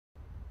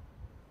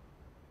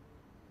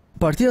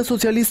Partia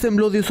Socialiste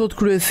mblodhi sot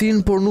kryesin,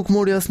 por nuk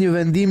mori asnjë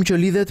vendim që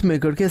lidhet me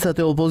kërkesat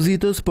e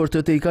opozitës për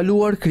të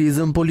tejkaluar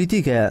krizën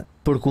politike.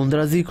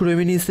 Përkundrazi,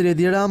 kryeministri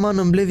Edi Rama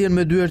në mbledhjen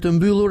me dyer të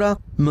mbyllura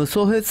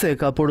mësohet se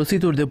ka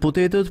porositur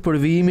deputetët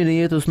për vijimin e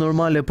jetës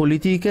normale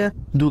politike,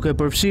 duke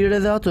përfshirë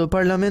edhe atë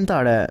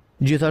parlamentare.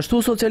 Gjithashtu,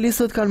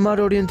 socialistët kanë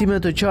marrë orientime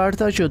të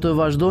qarta që të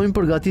vazhdojnë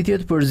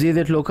përgatitjet për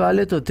zgjedhjet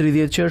lokale të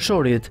 30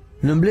 qershorit.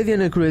 Në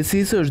mbledhjen e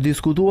kryesisë është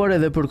diskutuar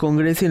edhe për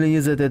kongresin e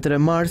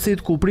 23 marsit,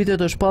 ku pritet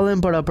të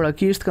shpallen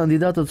paraprakisht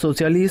kandidatët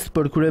socialist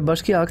për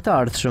kryebashkiak të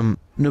ardhshëm.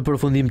 Në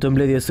përfundim të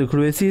mbledhjes së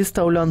kryesisë,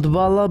 Taulant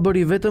Balla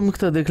bëri vetëm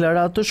këtë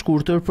deklaratë të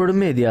shkurtër për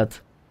mediat.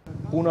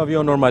 Puna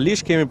vjen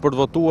normalisht, kemi për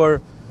të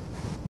votuar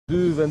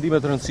dy vendime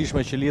të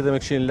rëndësishme që lidhen me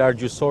Këshillin e Lartë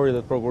Gjyqësorit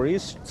dhe të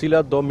Prokurorisë, të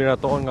cilat do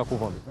miratohen nga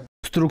kuvendi.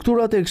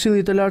 Strukturat e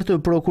Këshillit të Lartë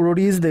të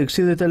Prokurorisë dhe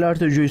Këshillit të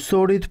Lartë të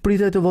Gjyqësorit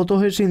pritet të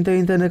votoheshin të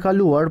njëjtën e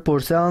kaluar,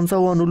 por seanca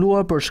u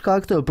anulua për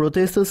shkak të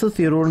protestës së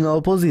thirrur nga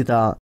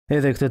opozita.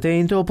 Edhe këtë të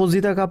njëjtë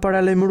opozita ka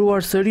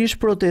paralajmëruar sërish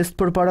protest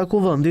përpara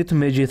kuvendit,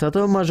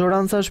 megjithatë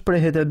majoranca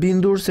shprehet e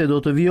bindur se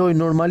do të vijojë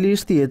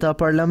normalisht jeta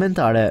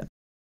parlamentare.